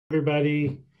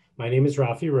Everybody. My name is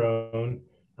Rafi Rohn.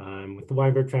 I'm with the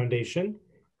Weinberg Foundation,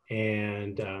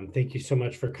 and thank you so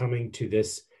much for coming to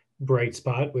this bright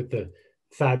spot with the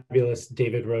fabulous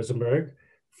David Rosenberg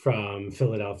from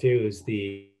Philadelphia, who's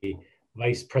the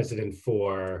Vice President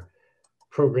for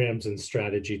Programs and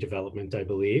Strategy Development, I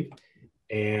believe.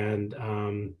 And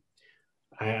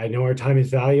I know our time is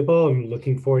valuable. I'm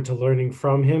looking forward to learning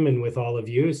from him and with all of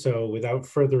you. So without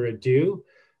further ado,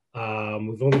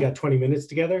 we've only got 20 minutes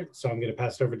together, so I'm going to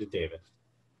pass it over to David.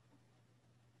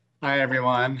 Hi,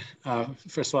 everyone.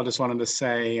 First of all, I just wanted to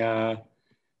say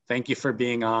thank you for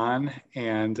being on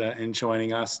and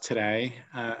joining us today.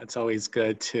 It's always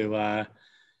good to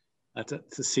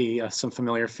see some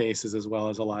familiar faces as well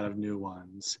as a lot of new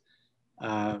ones.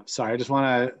 Sorry, I just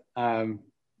want to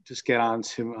just get on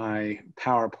to my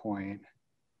PowerPoint.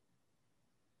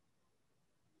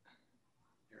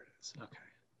 There it is. Okay.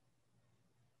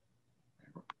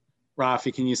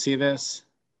 Rafi, can you see this?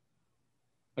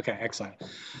 Okay, excellent.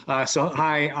 So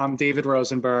hi, I'm David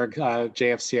Rosenberg,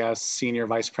 JFCS Senior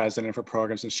Vice President for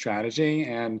Programs and Strategy,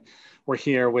 and we're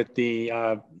here with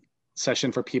the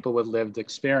session for people with lived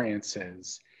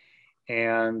experiences.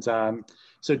 And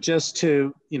so just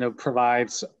to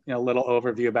provide a little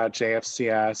overview about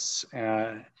JFCS,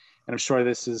 and I'm sure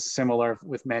this is similar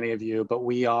with many of you, but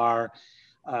we are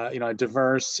a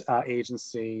diverse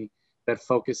agency that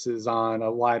focuses on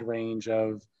a wide range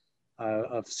of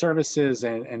services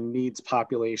and needs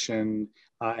population,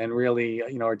 and really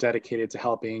are dedicated to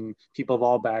helping people of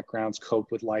all backgrounds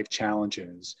cope with life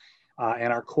challenges.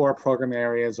 And our core program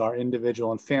areas are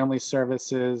individual and family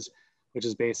services, which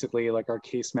is basically like our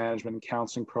case management and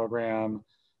counseling program,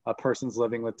 persons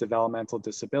living with developmental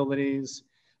disabilities,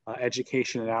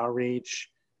 education and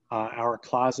outreach, our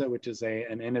closet, which is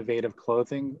an innovative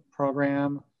clothing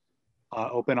program,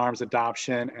 Open Arms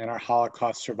Adoption, and our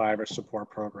Holocaust Survivor Support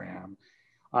Program.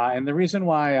 And the reason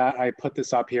why I put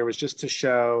this up here was just to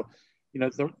show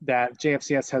that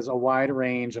JFCS has a wide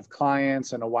range of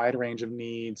clients and a wide range of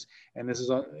needs. And this is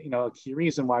a key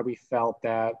reason why we felt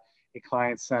that a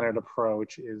client-centered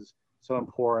approach is so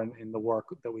important in the work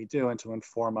that we do and to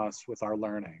inform us with our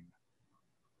learning.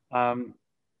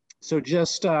 So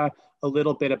just a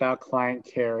little bit about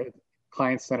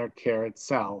client-centered care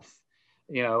itself.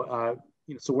 So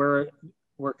we're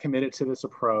committed to this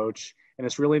approach, and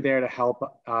it's really there to help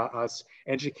us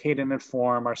educate and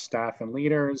inform our staff and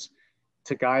leaders,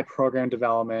 to guide program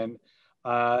development,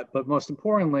 but most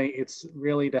importantly, it's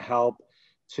really to help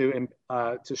to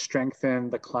strengthen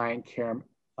the client care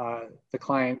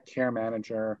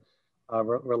manager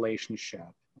relationship.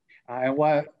 And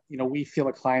what we feel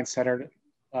a client-centered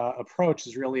approach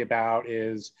is really about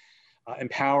is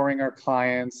empowering our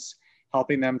clients,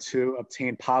 helping them to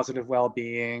obtain positive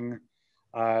well-being,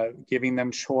 giving them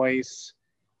choice,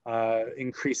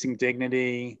 increasing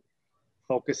dignity,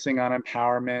 focusing on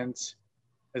empowerment,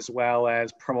 as well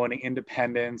as promoting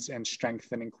independence and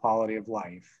strengthening quality of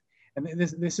life. And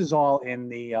this is all in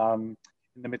the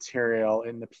material,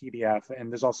 in the PDF,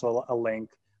 and there's also a link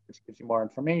which gives you more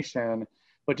information.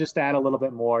 But just to add a little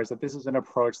bit more is that this is an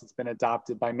approach that's been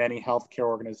adopted by many healthcare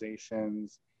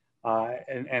organizations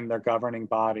and their governing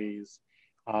bodies,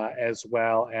 as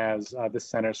well as the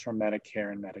Centers for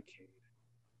Medicare and Medicaid.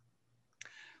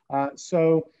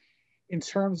 So in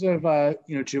terms of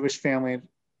Jewish Family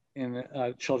and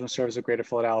Children's Service of Greater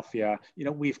Philadelphia,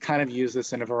 we've kind of used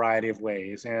this in a variety of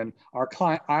ways. And our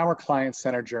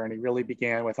client-centered journey really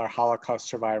began with our Holocaust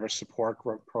Survivor Support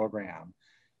Program.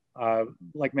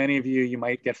 Like many of you, you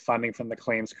might get funding from the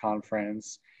Claims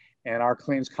Conference, and our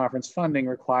Claims Conference funding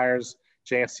requires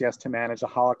JFCS to manage a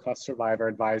Holocaust Survivor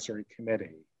Advisory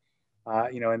Committee.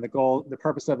 And the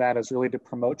purpose of that is really to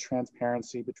promote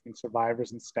transparency between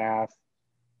survivors and staff,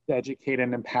 to educate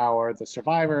and empower the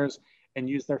survivors, and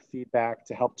use their feedback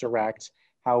to help direct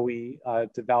how we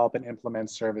develop and implement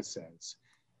services.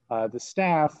 The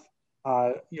staff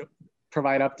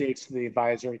provide updates to the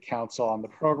Advisory Council on the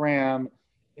program,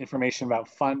 information about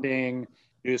funding,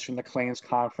 news from the Claims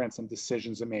Conference, and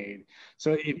decisions are made.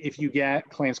 So if you get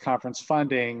Claims Conference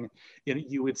funding,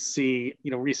 you would see,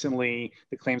 recently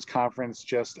the Claims Conference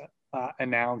just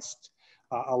announced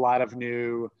a lot of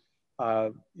new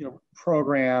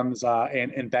programs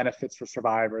and benefits for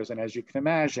survivors. And as you can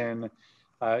imagine,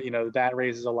 that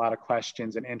raises a lot of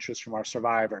questions and interest from our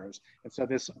survivors. And so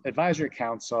this Advisory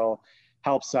Council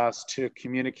helps us to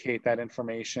communicate that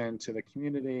information to the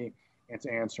community and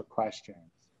to answer questions.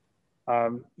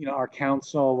 Our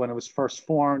council, when it was first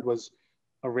formed, was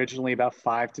originally about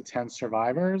 5 to 10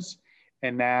 survivors.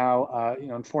 And now,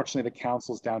 unfortunately, the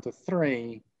council's down to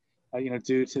 3,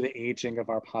 due to the aging of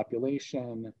our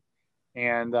population,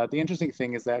 And the interesting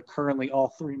thing is that currently all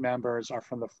three members are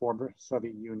from the former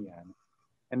Soviet Union.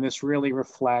 And this really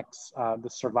reflects the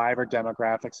survivor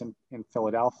demographics in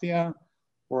Philadelphia,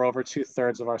 where over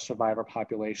 2/3 of our survivor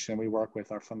population we work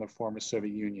with are from the former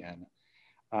Soviet Union.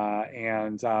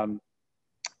 And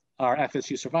our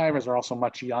FSU survivors are also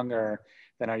much younger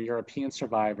than our European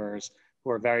survivors,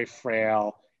 who are very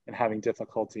frail and having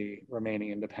difficulty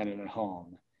remaining independent at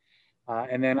home.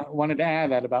 And then I wanted to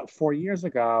add that about 4 years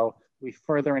ago, we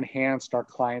further enhanced our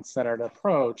client-centered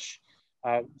approach.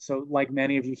 So like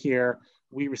many of you here,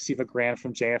 we receive a grant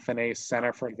from JFNA's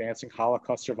Center for Advancing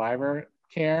Holocaust Survivor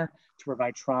Care to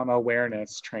provide trauma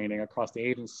awareness training across the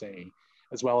agency,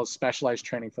 as well as specialized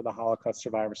training for the Holocaust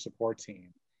Survivor Support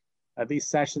Team. These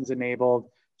sessions enabled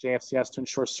JFCS to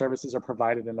ensure services are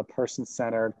provided in a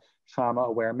person-centered,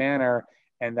 trauma-aware manner,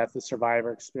 and that the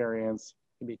survivor experience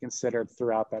can be considered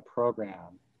throughout that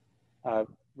program.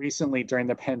 Recently, during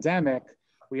the pandemic,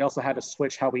 we also had to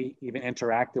switch how we even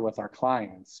interacted with our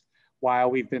clients. While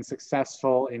we've been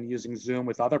successful in using Zoom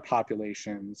with other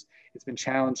populations, it's been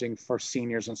challenging for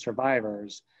seniors and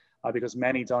survivors because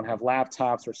many don't have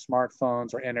laptops or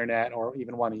smartphones or internet or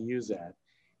even want to use it.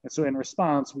 And so in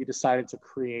response, we decided to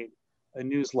create a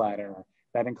newsletter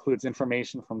that includes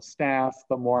information from staff,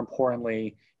 but more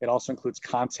importantly, it also includes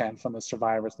content from the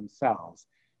survivors themselves.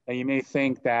 And you may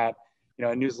think that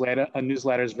a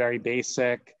newsletter is very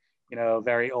basic,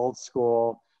 very old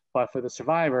school, but for the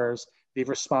survivors, they've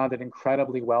responded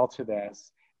incredibly well to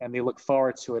this, and they look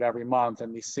forward to it every month,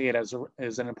 and they see it as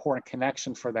an important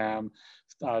connection for them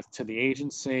to the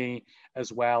agency,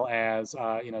 as well as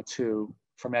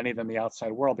for many of them the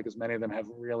outside world, because many of them have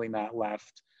really not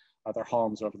left their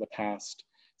homes over the past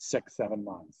 6-7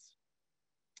 months.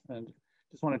 And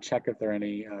just want to check if there are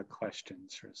any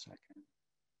questions for a second.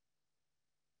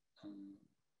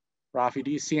 Rafi,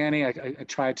 do you see any? I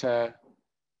tried to.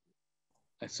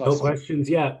 I saw no questions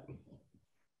yet.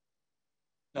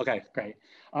 Okay, great.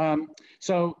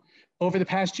 So over the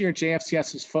past year,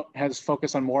 JFCS has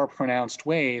focused on more pronounced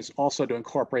ways also to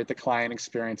incorporate the client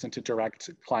experience into direct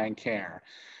client care.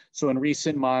 So in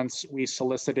recent months, we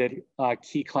solicited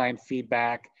key client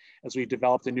feedback as we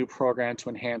developed a new program to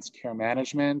enhance care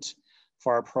management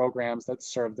for our programs that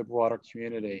serve the broader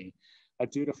community.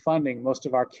 Due to funding, most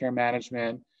of our care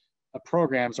management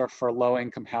programs are for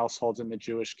low-income households in the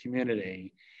Jewish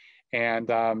community. And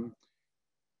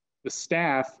the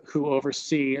staff who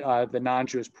oversee the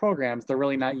non-Jewish programs, they're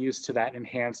really not used to that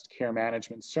enhanced care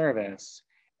management service.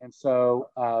 And so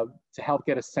to help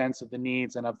get a sense of the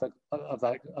needs and of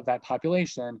that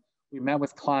population, we met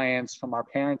with clients from our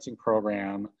parenting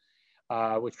program,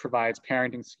 which provides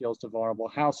parenting skills to vulnerable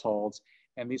households.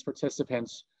 And these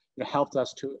participants helped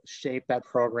us to shape that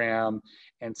program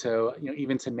and to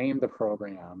even to name the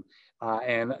program.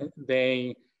 And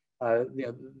they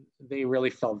really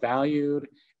felt valued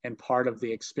and part of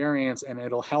the experience, and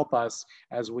it'll help us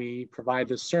as we provide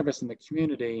this service in the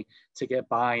community to get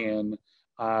buy-in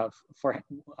for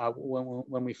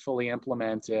when we fully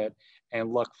implement it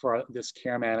and look for this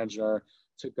care manager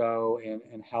to go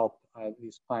and help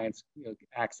these clients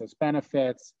access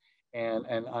benefits and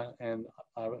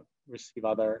receive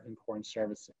other important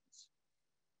services.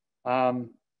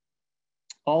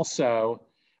 Also,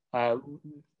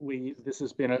 this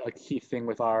has been a key thing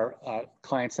with our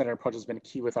client-centered approach, has been a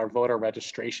key with our voter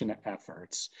registration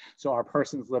efforts. So our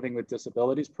Persons Living with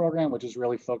Disabilities program, which is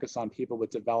really focused on people with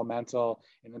developmental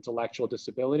and intellectual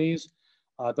disabilities,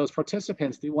 those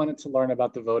participants, they wanted to learn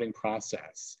about the voting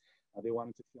process. They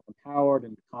wanted to feel empowered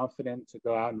and confident to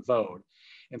go out and vote.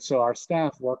 And so our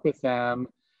staff worked with them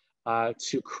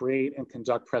to create and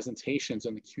conduct presentations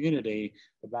in the community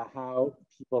about how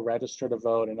people register to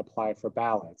vote and apply for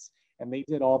ballots. And they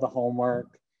did all the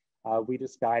homework. We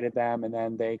just guided them, and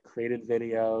then they created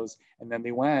videos, and then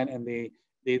they went and they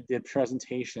did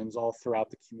presentations all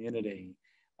throughout the community.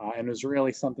 And it was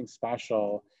really something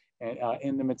special. And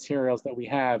in the materials that we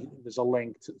have, there's a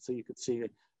link so you could see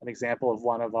an example of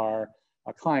one of our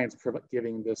clients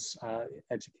giving this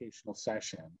educational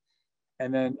session.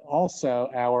 And then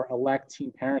also our Elect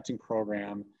Teen Parenting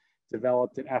program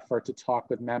developed an effort to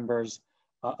talk with members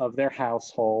of their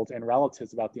household and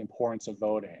relatives about the importance of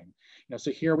voting. So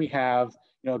here we have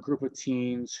a group of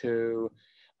teens who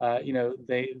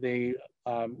they're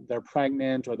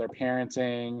pregnant or they're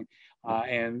parenting,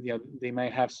 and they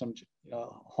might have some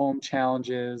home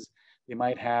challenges. They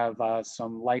might have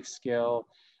some life skill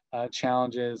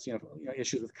challenges,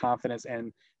 issues with confidence,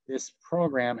 and this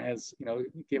program has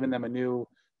given them a new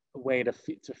way to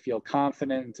feel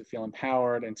confident and to feel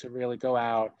empowered and to really go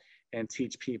out and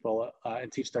teach people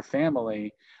and teach their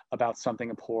family about something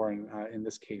important, in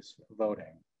this case,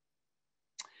 voting.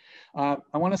 I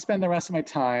want to spend the rest of my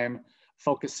time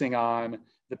focusing on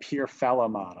the peer fellow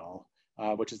model,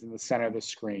 which is in the center of the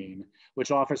screen,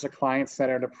 which offers a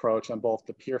client-centered approach on both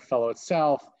the peer fellow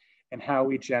itself and how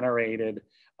we generated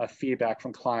feedback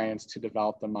from clients to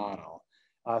develop the model.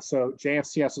 So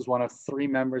JFCS is one of 3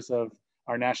 members of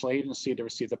our national agency to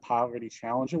receive the Poverty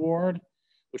Challenge Award,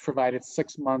 which provided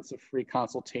 6 months of free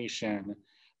consultation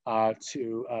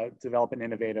to develop an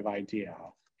innovative idea.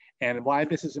 And why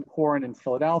this is important in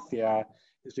Philadelphia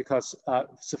is because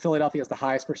so Philadelphia has the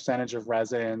highest percentage of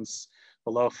residents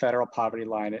below federal poverty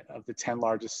line of the 10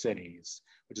 largest cities,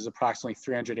 which is approximately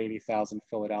 380,000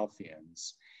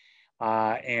 Philadelphians.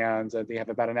 And they have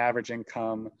about an average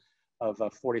income of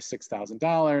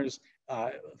 $46,000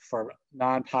 for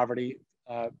non-poverty,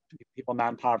 people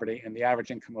non-poverty, and the average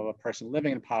income of a person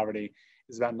living in poverty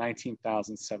is about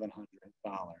 $19,700.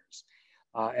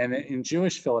 And in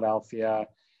Jewish Philadelphia,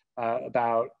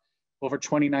 about over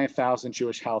 29,000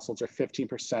 Jewish households, or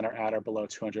 15%, are at or below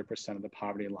 200% of the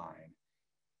poverty line.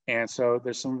 And so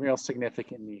there's some real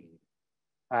significant need.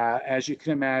 As you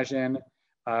can imagine,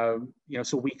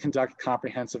 so we conduct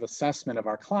comprehensive assessment of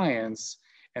our clients,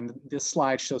 and this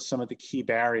slide shows some of the key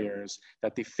barriers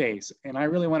that they face. And I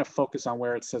really want to focus on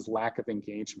where it says lack of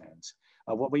engagement.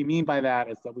 What we mean by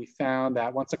that is that we found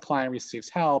that once a client receives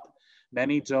help,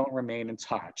 many don't remain in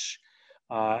touch,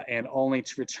 and only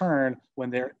to return when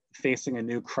they're facing a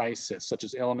new crisis, such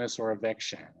as illness or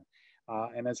eviction.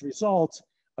 And as a result,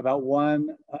 about 1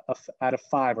 out of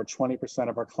 5, or 20%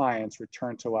 of our clients,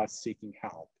 return to us seeking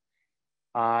help.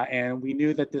 And we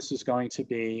knew that this was going to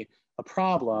be a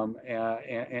problem,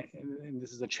 and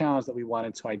this is a challenge that we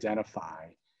wanted to identify.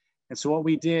 And so what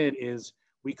we did is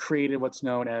we created what's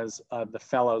known as the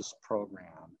Fellows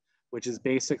Program, which is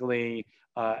basically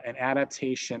an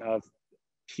adaptation of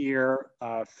peer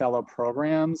fellow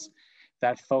programs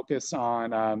that focus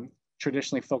on,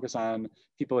 traditionally focus on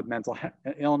people with mental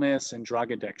illness and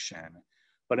drug addiction.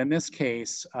 But in this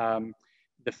case,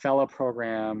 the fellow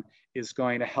program is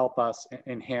going to help us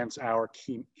enhance our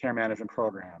care management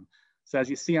program. So as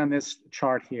you see on this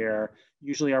chart here,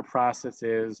 usually our process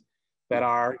is that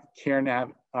a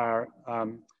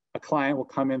client will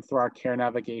come in through our care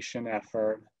navigation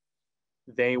effort.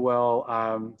 They will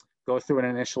go through an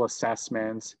initial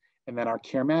assessment, and then our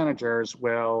care managers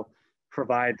will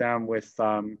provide them with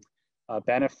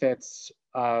benefits,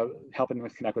 helping them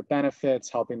connect with benefits,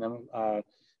 helping them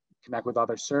connect with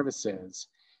other services.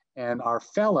 And our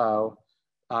fellow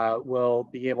will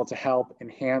be able to help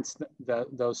enhance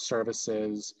those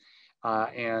services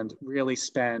and really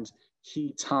spend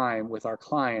key time with our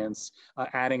clients,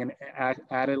 adding an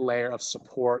added layer of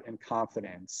support and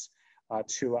confidence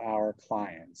to our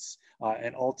clients,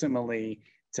 and ultimately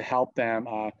to help them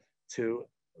to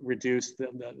reduce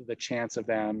the chance of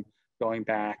them going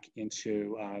back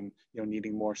into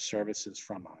needing more services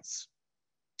from us.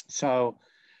 So,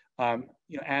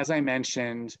 as I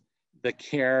mentioned,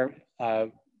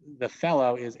 the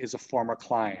fellow is a former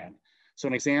client. So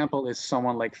an example is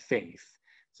someone like Faith.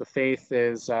 So Faith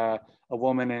is a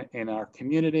woman in our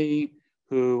community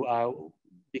who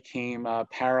became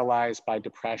paralyzed by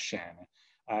depression.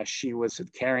 She was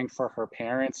caring for her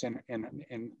parents in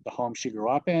the home she grew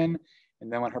up in.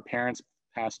 And then when her parents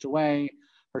passed away,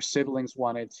 her siblings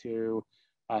wanted to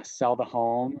sell the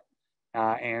home.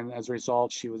 And as a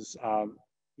result, she was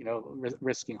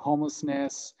risking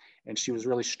homelessness, and she was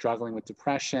really struggling with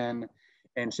depression.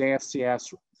 And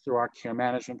JFCS, through our care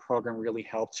management program, really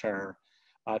helped her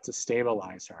to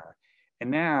stabilize her.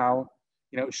 And now,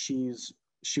 she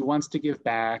wants to give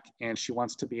back, and she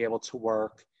wants to be able to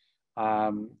work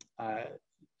in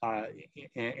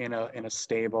a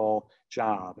stable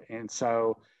job. And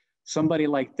so somebody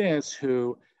like this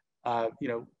who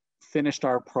finished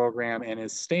our program and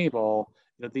is stable,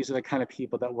 these are the kind of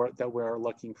people that we're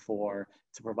looking for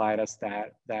to provide us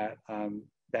that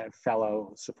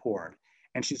fellow support.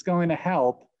 And she's going to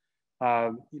help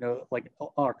like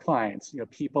our clients,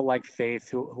 people like Faith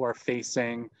who are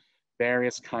facing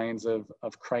various kinds of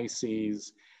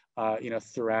crises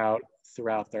throughout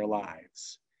their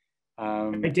lives.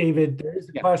 Hi, David, there is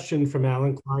a question from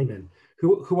Alan Kleiman.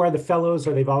 Who are the fellows?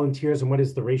 Are they volunteers? And what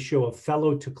is the ratio of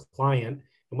fellow to client?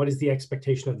 And what is the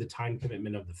expectation of the time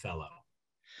commitment of the fellow?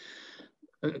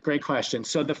 Great question.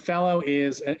 So the fellow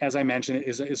is, as I mentioned,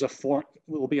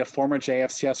 will be a former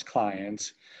JFCS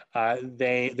client.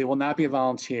 They will not be a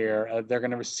volunteer. They're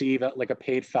going to receive a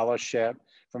paid fellowship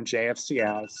from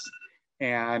JFCS,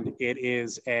 and it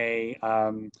is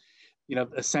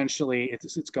essentially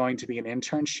it's going to be an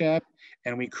internship,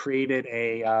 and we created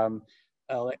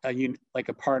like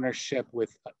a partnership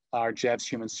with our JEVS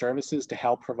Human Services to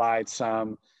help provide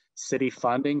some city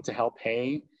funding to help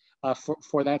pay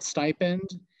for that stipend.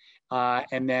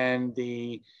 And then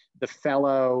the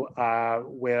fellow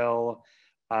will,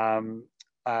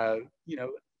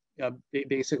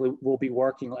 basically will be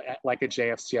working like a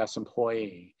JFCS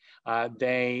employee.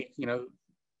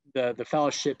 The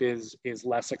fellowship is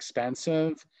less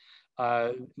expensive,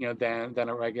 than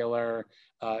a regular,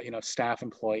 staff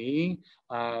employee,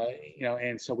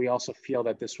 and so we also feel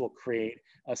that this will create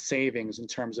a savings in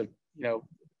terms of,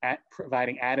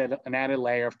 providing an added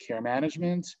layer of care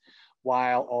management,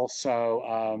 while also,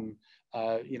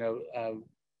 I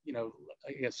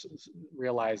guess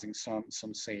realizing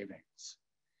some savings.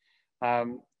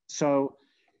 So,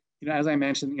 as I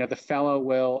mentioned, the fellow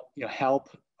will, help,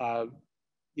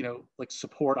 like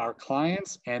support our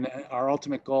clients, and our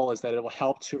ultimate goal is that it will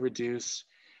help to reduce,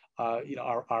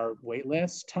 our wait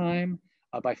list time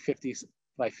by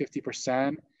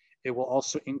 50%. It will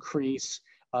also increase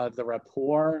the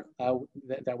rapport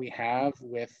that we have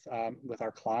with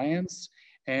our clients,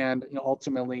 and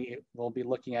ultimately we'll be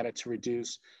looking at it to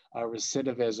reduce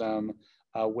recidivism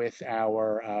with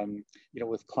our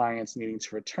with clients needing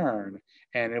to return,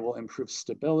 and it will improve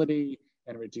stability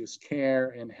and reduce care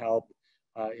and help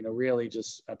really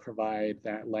just provide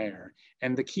that layer.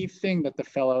 And the key thing that the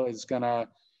fellow is gonna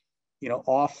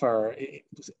offer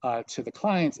to the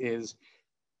clients is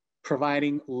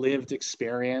providing lived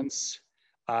experience,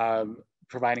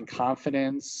 providing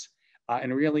confidence,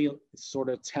 and really sort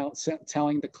of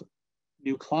telling the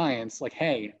new clients, like,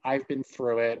 hey, I've been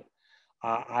through it.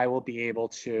 I will be able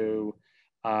to,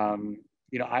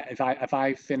 if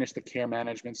I finish the care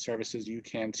management services, you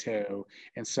can too.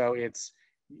 And so it's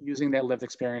using that lived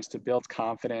experience to build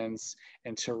confidence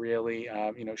and to really,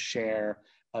 share,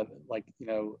 like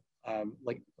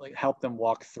help them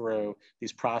walk through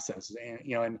these processes, and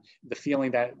and the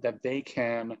feeling that they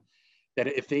can, that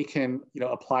if they can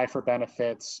apply for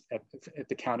benefits at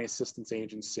the county assistance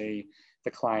agency,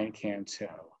 the client can too.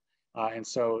 And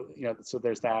so so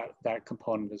there's that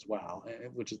component as well,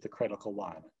 which is the critical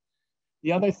one.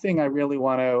 The other thing I really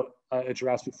want to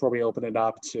address before we open it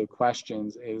up to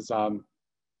questions is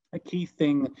a key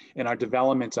thing in our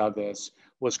development of this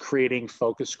was creating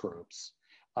focus groups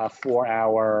for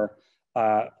our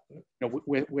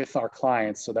with our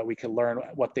clients, so that we could learn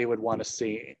what they would want to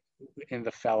see in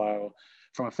the fellow,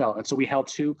 from a fellow. And so we held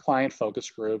 2 client focus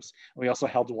groups. We also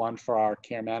held one for our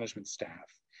care management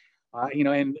staff.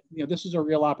 This was a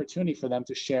real opportunity for them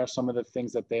to share some of the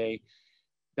things that they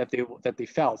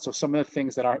felt. So some of the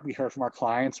things that we heard from our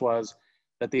clients was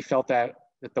that they felt that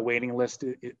the waiting list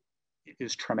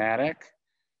is traumatic.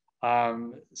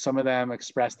 Some of them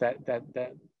expressed that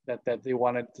they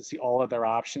wanted to see all of their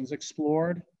options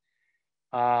explored.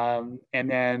 And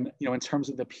then, in terms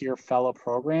of the peer fellow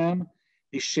program,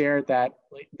 they shared that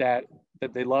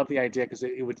they love the idea because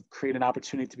it would create an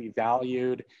opportunity to be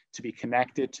valued, to be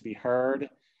connected, to be heard,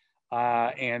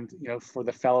 and for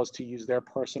the fellows to use their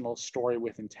personal story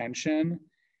with intention,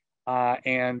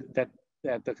 and that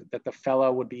the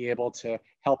fellow would be able to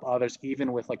help others,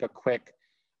 even with like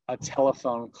a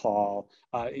telephone call,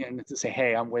 and to say,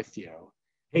 hey, I'm with you.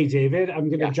 Hey, David, I'm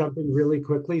going to jump in really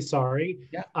quickly. Sorry.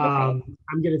 Yeah, no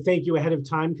I'm going to thank you ahead of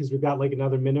time because we've got like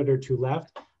another minute or 2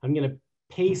 left. I'm going to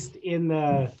paste in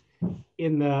the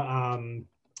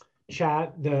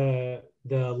chat the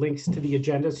links to the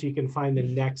agenda so you can find the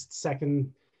next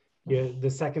the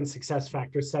second success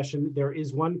factor session. There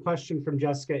is one question from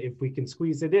Jessica, if we can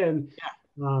squeeze it in.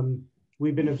 Yeah.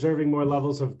 We've been observing low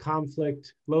levels of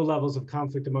conflict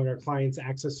among our clients'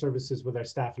 access services with our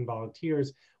staff and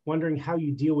volunteers. Wondering how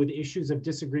you deal with issues of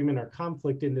disagreement or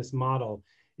conflict in this model.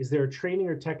 Is there a training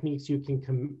or techniques you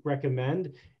can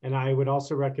recommend? And I would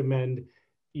also recommend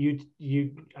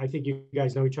I think you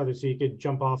guys know each other, so you could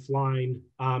jump offline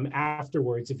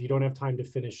afterwards if you don't have time to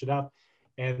finish it up.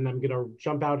 And I'm going to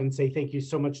jump out and say thank you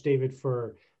so much, David,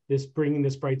 for bringing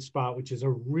this bright spot, which is a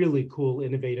really cool,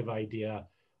 innovative idea.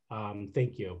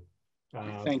 Thank you.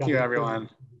 Thank you, everyone.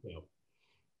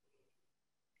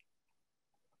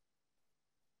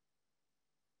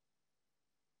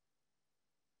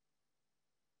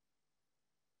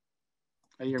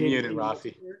 You're muted,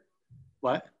 Rafi.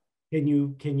 What? Can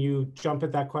you jump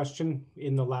at that question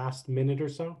in the last minute or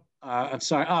so? I'm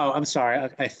sorry. Oh, I'm sorry.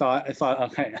 I thought.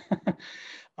 Okay.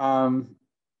 Let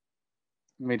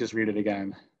me just read it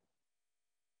again.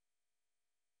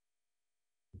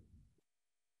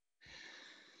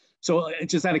 So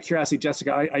just out of curiosity,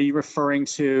 Jessica, are you referring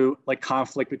to like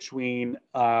conflict between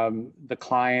the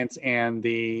clients and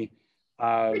the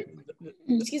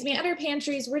excuse me, at our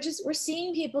pantries, we're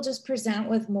seeing people just present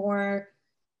with more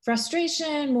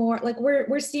frustration, more like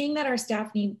we're seeing that our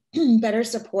staff need better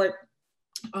support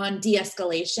on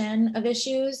de-escalation of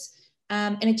issues.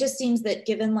 And it just seems that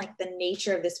given like the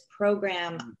nature of this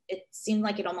program, it seemed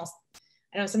like it almost,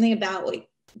 I don't know, something about like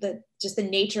just the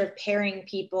nature of pairing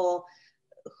people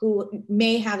who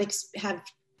may have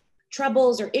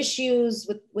troubles or issues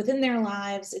within their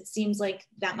lives. It seems like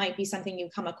that might be something you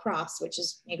come across, which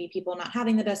is maybe people not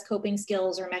having the best coping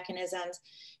skills or mechanisms.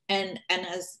 And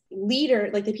as leader,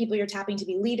 like the people you're tapping to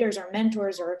be leaders or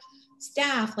mentors or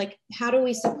staff, like how do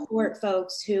we support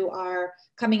folks who are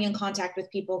coming in contact with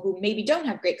people who maybe don't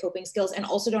have great coping skills and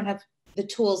also don't have the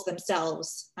tools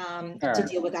themselves to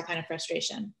deal with that kind of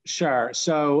frustration? Sure.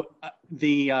 So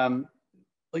the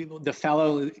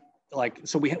fellow, like,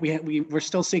 so we're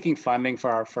still seeking funding for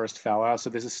our first fellow. So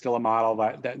this is still a model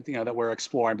that you know, that we're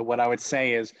exploring. But what I would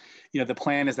say is, you know, the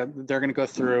plan is that they're going to go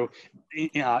through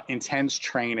intense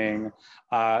training,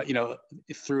 you know,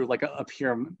 through like a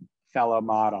peer fellow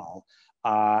model,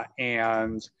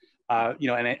 and you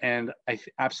know, and I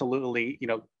absolutely, you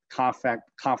know, conflict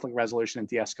resolution and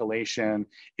de-escalation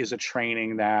is a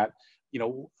training that, you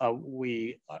know,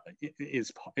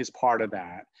 is part of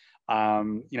that.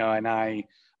 You know, and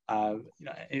you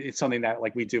know, it's something that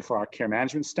like we do for our care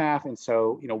management staff. And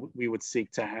so, you know, we would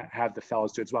seek to have the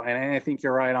fellows do it as well. And I think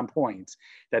you're right on point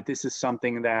that this is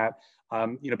something that,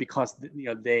 you know, because, you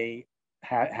know, they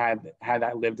had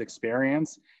that lived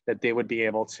experience, that they would be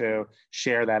able to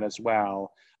share that as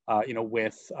well, you know,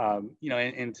 with, you know,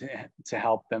 and to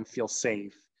help them feel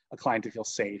safe, a client to feel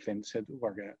safe and to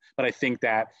work it. But I think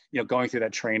that, you know, going through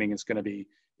that training is going to be,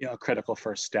 you know, a critical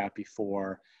first step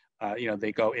before, you know,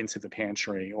 they go into the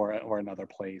pantry or another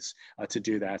place to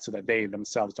do that, so that they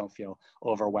themselves don't feel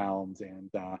overwhelmed and,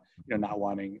 you know, not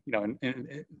wanting, you know,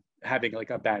 and having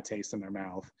like a bad taste in their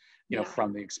mouth, you know,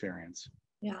 from the experience.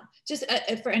 Yeah, just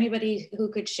for anybody who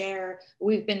could share,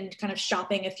 we've been kind of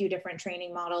shopping a few different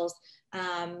training models,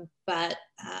 but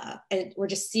we're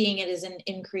just seeing it as an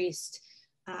increased,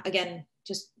 again,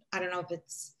 just, I don't know if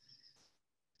it's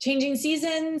changing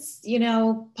seasons, you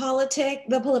know,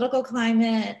 the political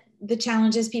climate, the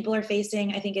challenges people are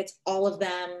facing. I think it's all of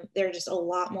them. There are just a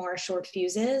lot more short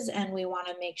fuses, and we want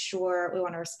to make sure, we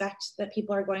want to respect that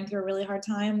people are going through a really hard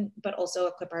time, but also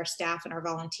equip our staff and our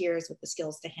volunteers with the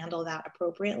skills to handle that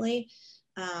appropriately.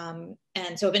 And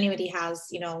so if anybody has,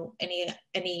 you know,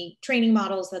 any training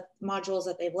modules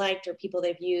that they've liked or people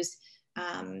they've used,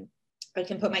 I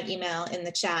can put my email in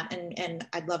the chat, and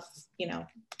I'd love, you know,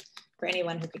 for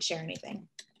anyone who could share anything.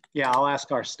 Yeah, I'll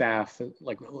ask our staff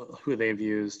like who they've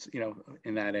used, you know,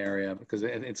 in that area, because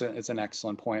it's an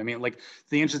excellent point. I mean, like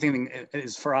the interesting thing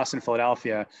is for us in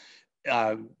Philadelphia, you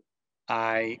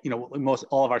know,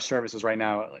 all of our services right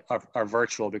now are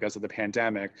virtual because of the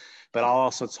pandemic, but I'll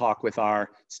also talk with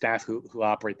our staff who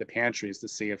operate the pantries to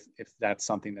see if that's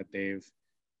something that they've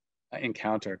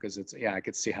encountered, because it's, yeah, I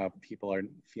could see how people are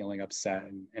feeling upset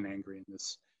and angry in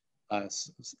this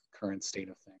current state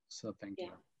of things. So thank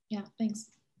you. Yeah, thanks.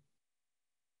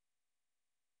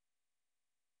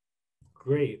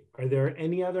 Great. Are there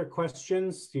any other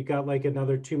questions? You got like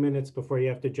another 2 minutes before you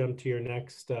have to jump to your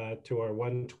next, to our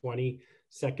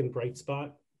 120-second bright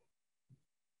spot.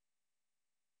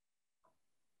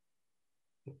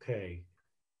 Okay.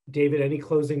 David, any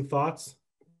closing thoughts?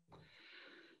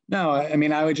 No, I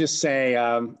mean, I would just say, you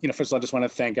know, first of all, I just want to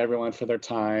thank everyone for their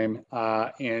time,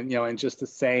 and, you know, and just to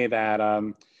say that,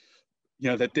 you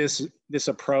know, that this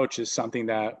approach is something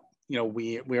that, you know,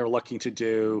 we are looking to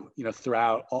do, you know,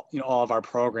 throughout all, you know, all of our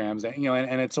programs, and, you know,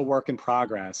 and it's a work in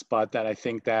progress, but that I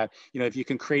think that, you know, if you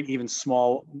can create even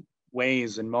small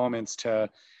ways and moments to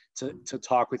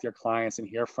talk with your clients and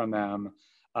hear from them,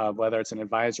 whether it's an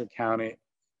advisory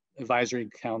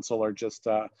council or just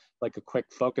like a quick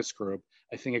focus group,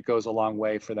 I think it goes a long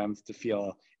way for them to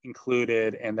feel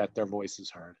included and that their voice is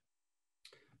heard.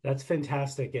 That's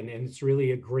fantastic, and it's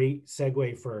really a great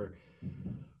segue for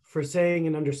saying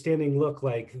and understanding. Look,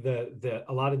 like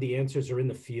a lot of the answers are in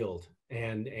the field,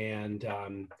 and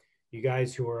you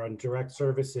guys who are on direct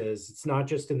services, it's not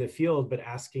just in the field, but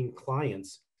asking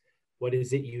clients, what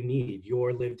is it you need?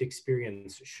 Your lived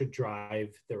experience should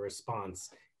drive the response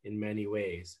in many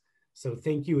ways. So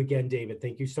thank you again, David.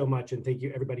 Thank you so much, and thank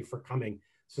you everybody for coming.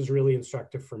 This was really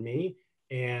instructive for me.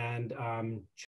 And